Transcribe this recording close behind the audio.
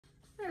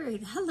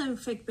Alright, hello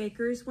fake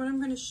bakers. What I'm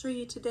going to show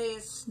you today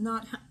is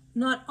not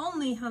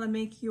only how to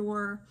make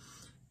your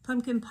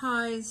pumpkin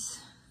pies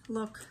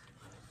look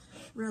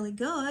really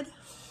good,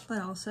 but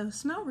also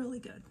smell really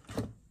good.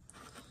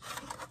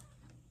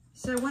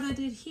 So what I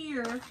did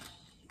here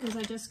is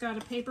I just got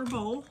a paper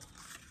bowl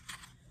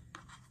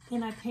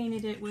and I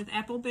painted it with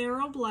apple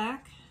barrel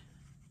black,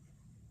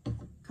 a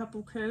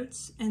couple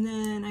coats, and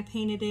then I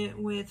painted it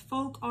with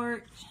folk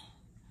art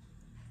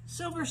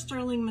silver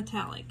sterling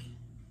metallic.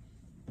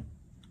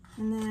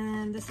 And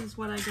then this is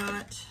what I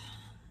got.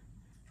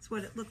 It's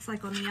what it looks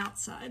like on the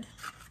outside.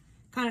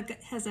 Kind of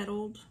has that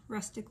old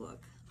rustic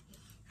look.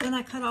 Then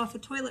I cut off a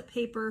toilet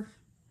paper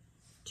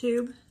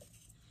tube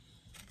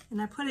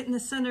and I put it in the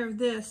center of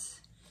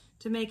this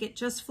to make it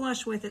just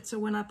flush with it, so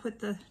when I put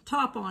the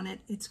top on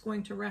it, it's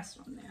going to rest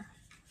on there.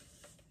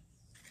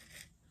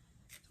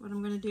 So what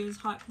I'm going to do is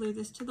hot glue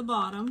this to the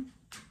bottom.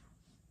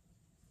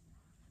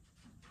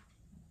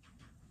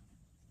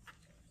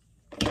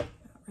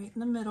 Right in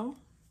the middle.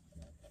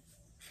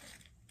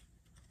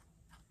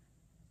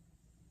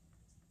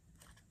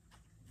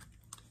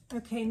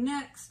 Okay,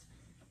 next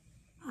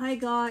I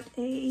got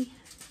a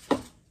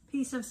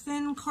piece of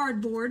thin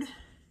cardboard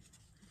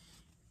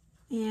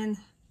and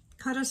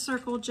cut a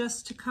circle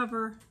just to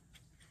cover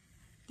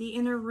the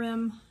inner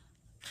rim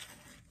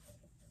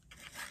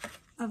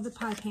of the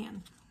pie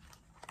pan,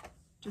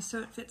 just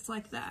so it fits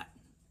like that.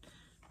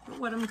 But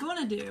what I'm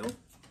going to do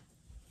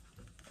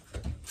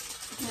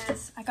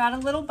is I got a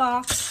little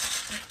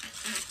box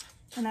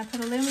and I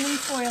put aluminum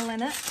foil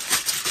in it.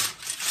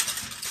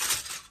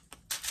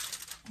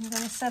 I'm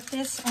going to set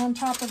this on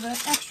top of an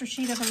extra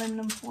sheet of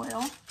aluminum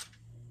foil.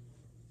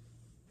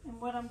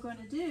 And what I'm going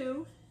to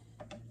do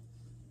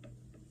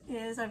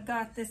is I've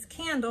got this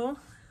candle.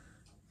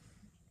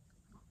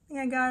 I think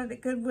I got it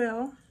at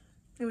Goodwill.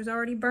 It was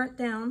already burnt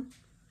down.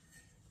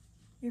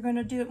 You're going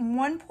to do it in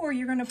one pour.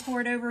 You're going to pour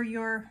it over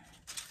your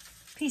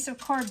piece of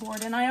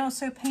cardboard. And I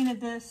also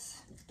painted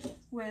this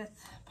with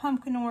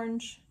pumpkin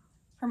orange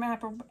from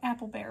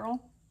apple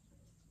barrel.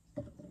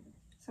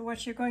 So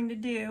what you're going to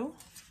do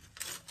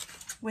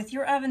with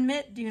your oven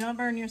mitt, do not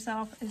burn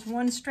yourself, is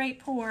one straight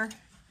pour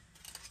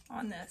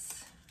on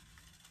this.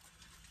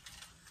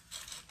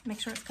 Make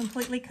sure it's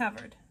completely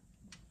covered.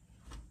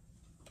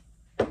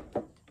 All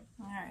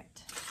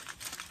right.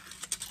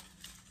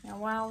 Now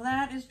while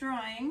that is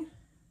drying,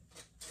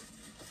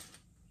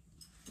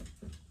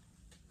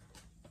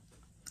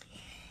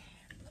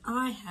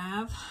 I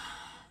have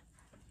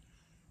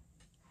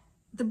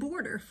the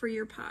border for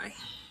your pie.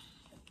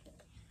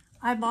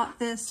 I bought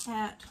this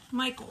at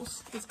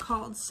Michael's. It's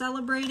called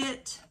Celebrate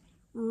It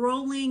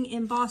Rolling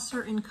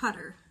Embosser and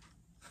Cutter.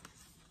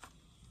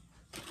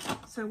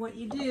 So what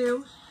you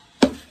do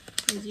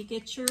is you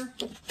get your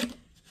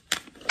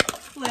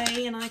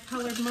clay, and I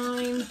colored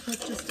mine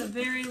with just a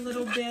very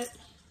little bit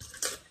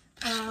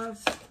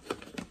of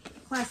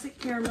classic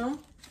caramel.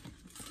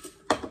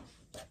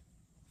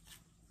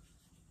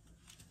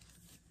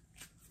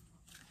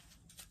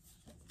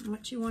 And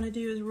what you want to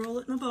do is roll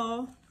it in a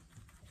ball.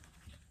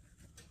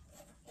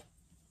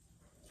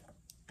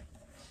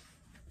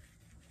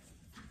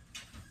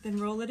 Then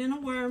roll it in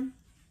a worm.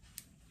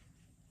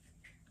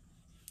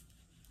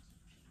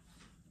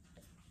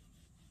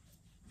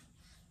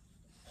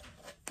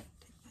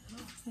 Take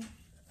that off there.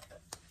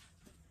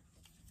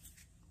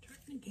 Try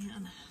it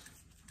again.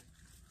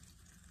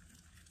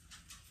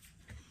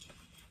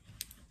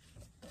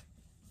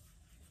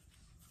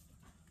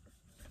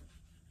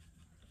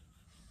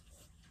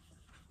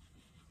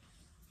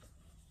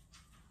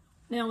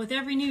 Now, with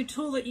every new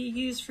tool that you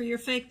use for your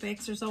fake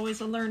bakes, there's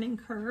always a learning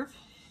curve.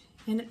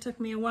 And it took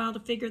me a while to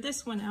figure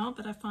this one out,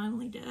 but I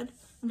finally did.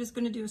 I'm just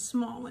going to do a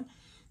small one.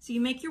 So you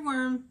make your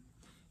worm.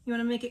 You want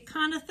to make it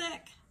kind of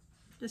thick.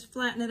 Just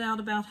flatten it out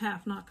about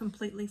half, not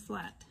completely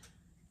flat.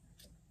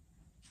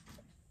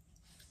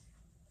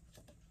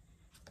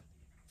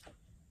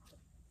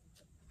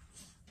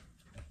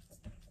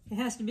 It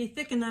has to be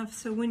thick enough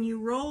so when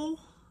you roll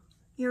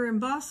your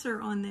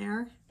embosser on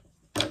there,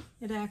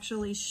 it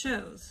actually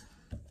shows.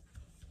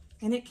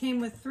 And it came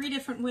with 3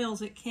 different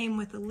wheels. It came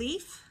with a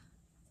leaf.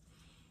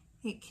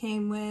 It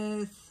came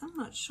with, I'm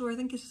not sure, I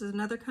think this is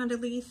another kind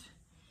of leaf,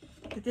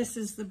 but this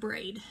is the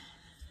braid.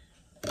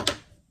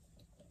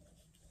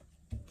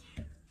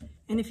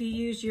 And if you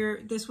use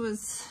this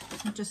was,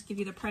 I'll just give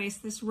you the price,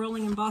 this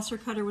rolling embosser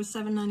cutter was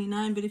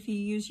 $7.99, but if you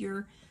use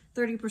your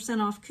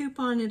 30% off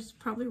coupon, it's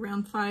probably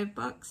around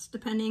 $5,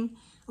 depending.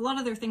 A lot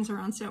of their things are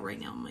on sale right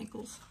now at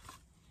Michael's.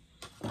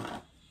 All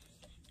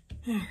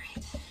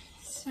right,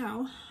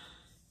 so,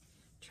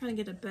 trying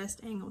to get a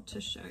best angle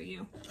to show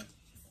you.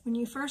 When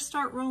you first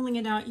start rolling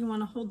it out, you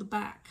want to hold the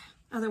back.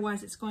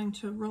 Otherwise, it's going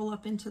to roll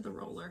up into the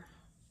roller.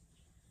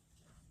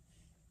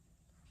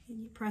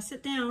 And you press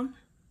it down.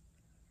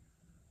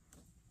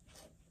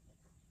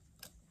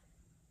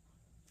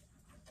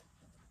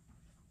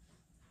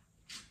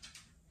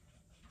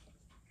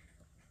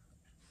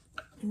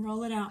 And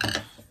roll it out.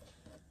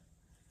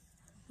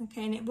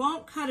 Okay, and it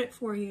won't cut it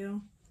for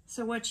you.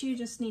 So what you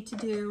just need to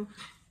do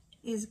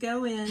is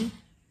go in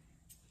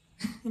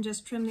and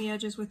just trim the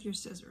edges with your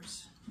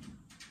scissors.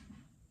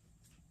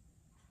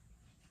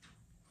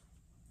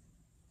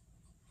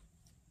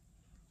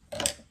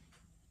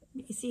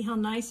 You see how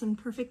nice and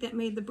perfect that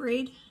made the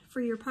braid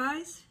for your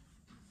pies?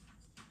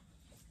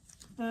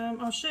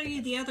 I'll show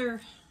you the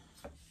other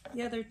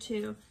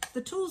two.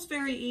 The tool's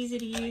very easy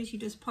to use. You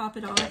just pop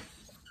it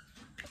off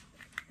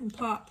and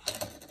pop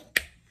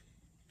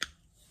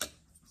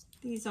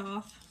these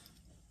off.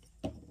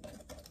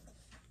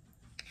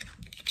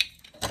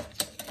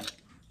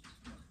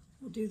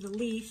 We'll do the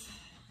leaf.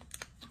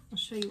 I'll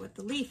show you what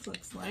the leaf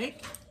looks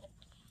like.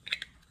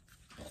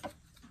 It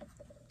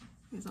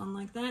goes on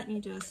like that, and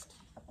you just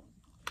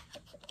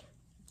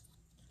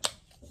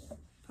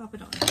pop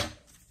it on.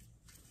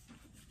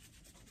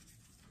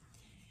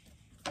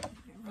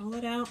 Roll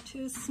it out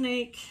to a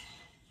snake.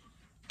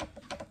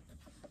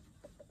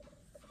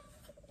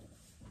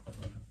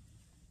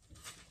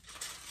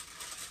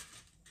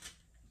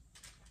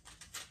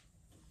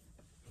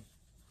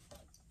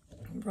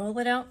 Roll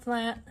it out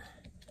flat.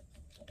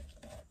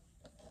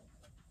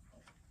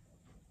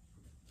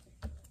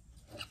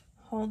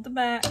 Hold the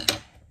back.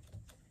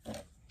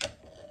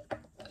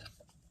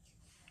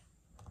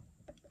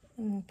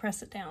 And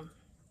press it down.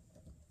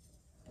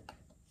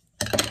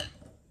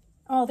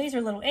 Oh, these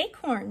are little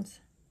acorns.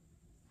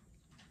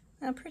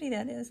 How pretty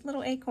that is,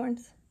 little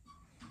acorns.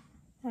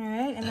 All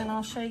right, and then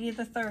I'll show you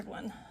the third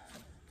one.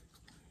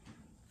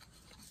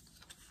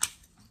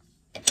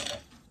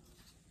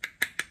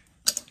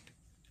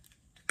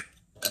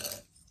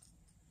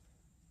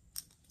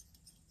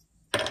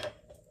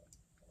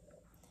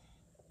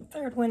 The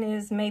third one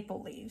is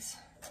maple leaves.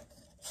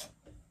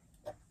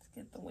 Let's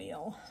get the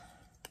wheel.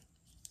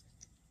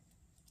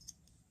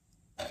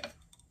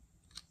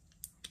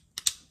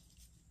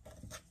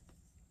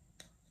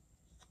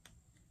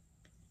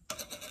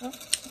 Oh.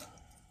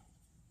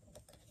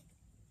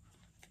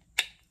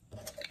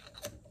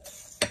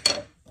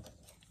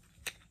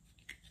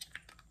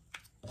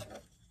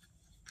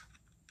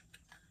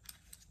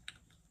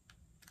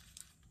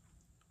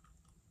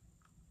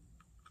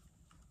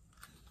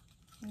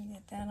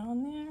 Get that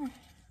on there.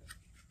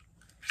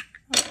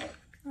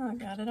 Oh, I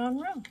got it on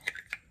wrong.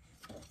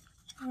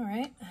 All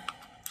right.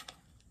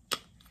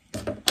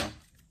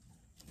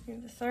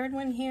 Do the third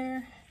one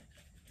here.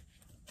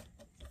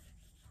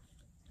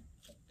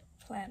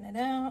 Flatten it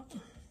out.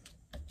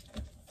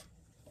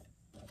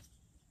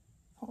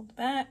 Hold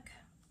back.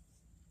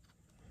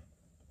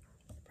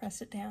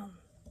 Press it down.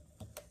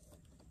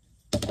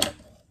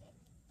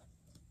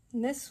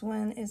 And this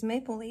one is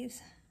maple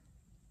leaves.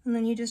 And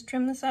then you just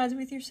trim the sides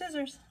with your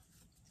scissors.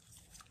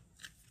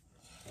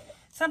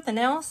 Something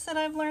else that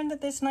I've learned that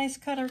this nice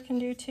cutter can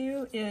do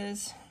too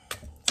is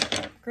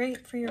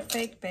great for your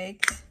fake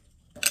bakes.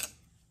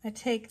 I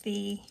take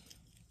the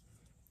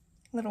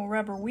little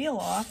rubber wheel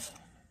off.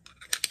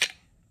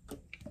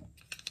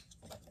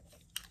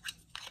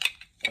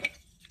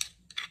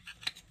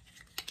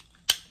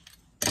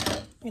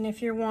 And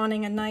if you're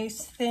wanting a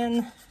nice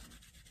thin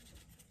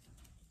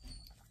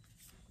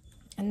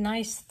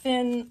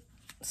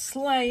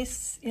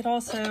slice, it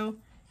also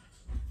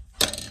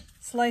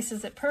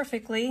slices it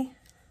perfectly.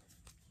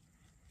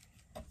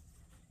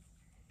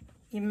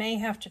 You may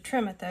have to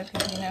trim it though,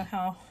 because you know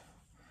how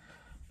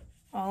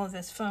all of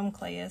this foam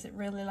clay is. It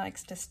really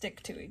likes to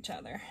stick to each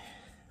other.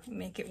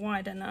 Make it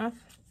wide enough.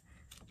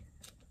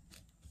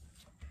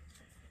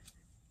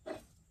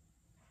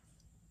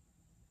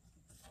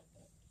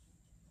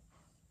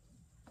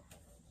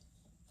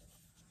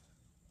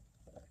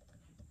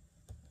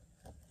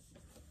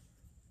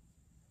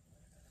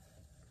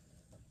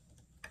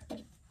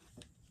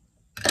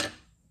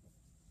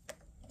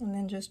 And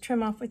then just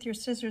trim off with your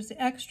scissors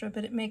the extra,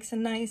 but it makes a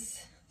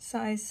nice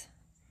size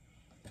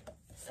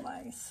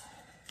slice.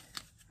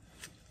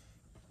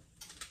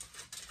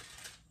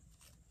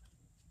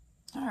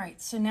 All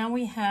right, so now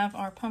we have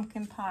our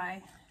pumpkin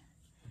pie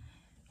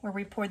where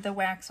we poured the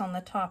wax on the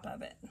top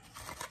of it.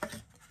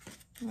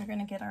 We're going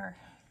to get our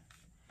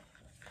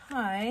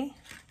pie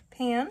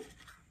pan,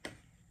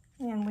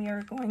 and we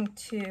are going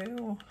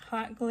to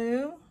hot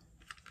glue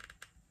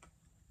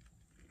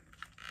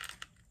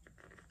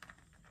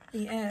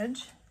the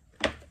edge.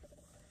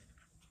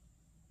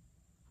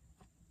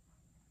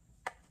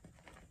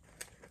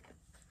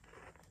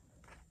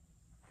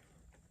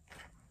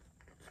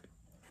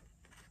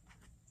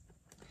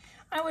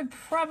 I would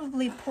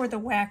probably pour the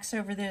wax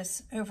over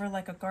this, over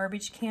like a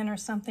garbage can or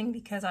something,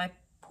 because I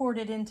poured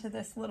it into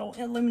this little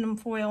aluminum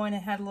foil and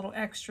it had a little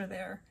extra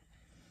there.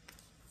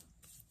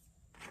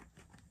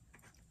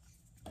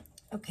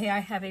 Okay,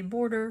 I have a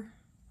border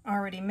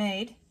already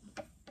made,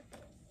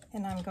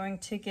 and I'm going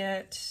to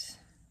get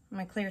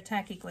my clear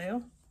tacky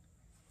glue.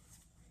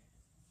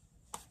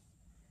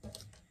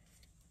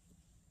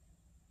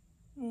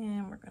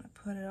 And we're going to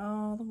put it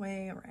all the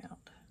way around.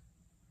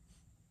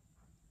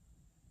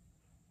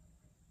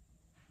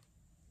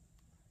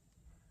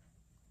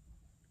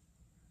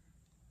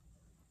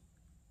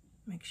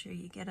 Make sure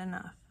you get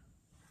enough.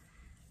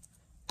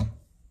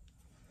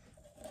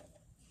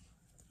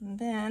 And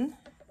then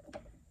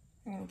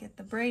I'm going to get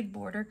the braid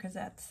border because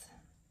that's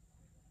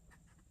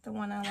the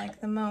one I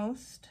like the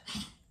most.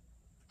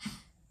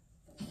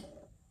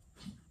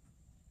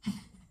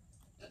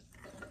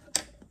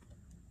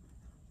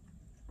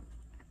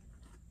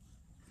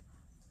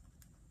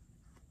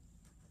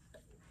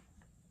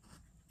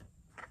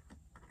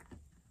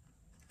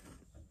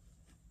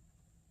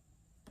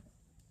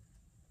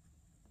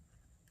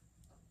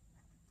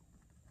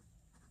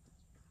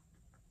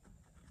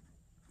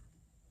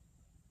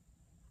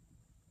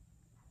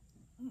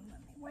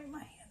 Let me wipe my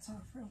hands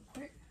off real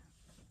quick.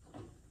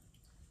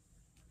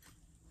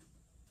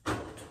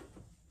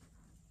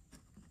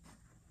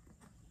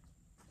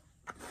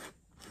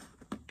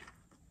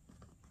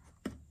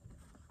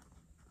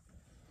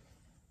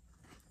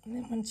 And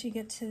then once you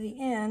get to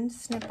the end,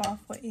 snip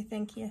off what you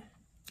think you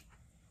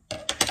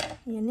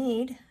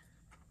need.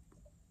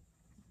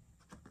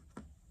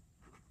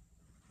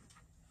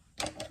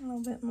 A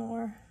little bit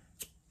more.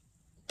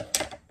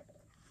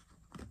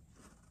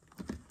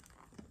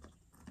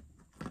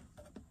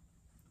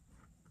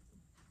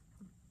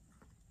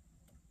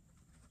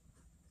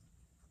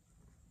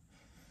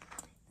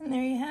 And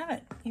there you have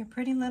it, your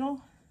pretty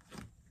little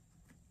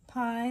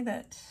pie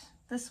that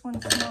this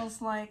one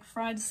smells like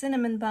fried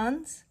cinnamon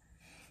buns.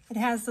 It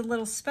has the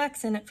little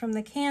specks in it from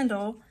the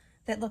candle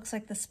that looks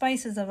like the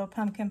spices of a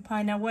pumpkin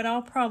pie. Now what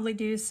I'll probably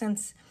do,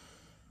 since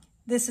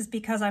this is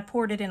because I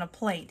poured it in a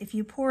plate, if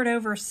you pour it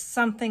over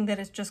something that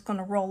is just going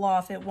to roll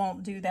off, it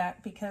won't do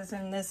that, because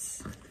in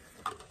this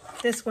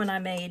one I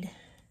made,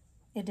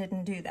 it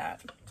didn't do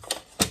that.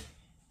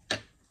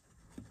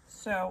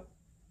 So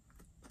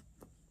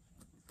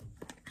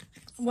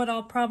what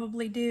I'll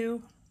probably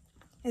do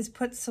is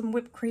put some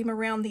whipped cream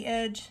around the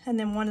edge and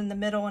then one in the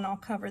middle, and I'll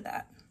cover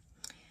that.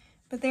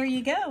 But there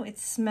you go. It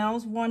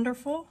smells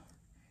wonderful.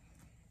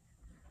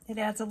 It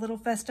adds a little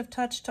festive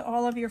touch to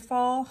all of your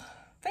fall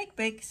fake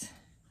bakes.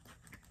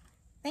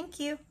 Thank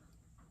you.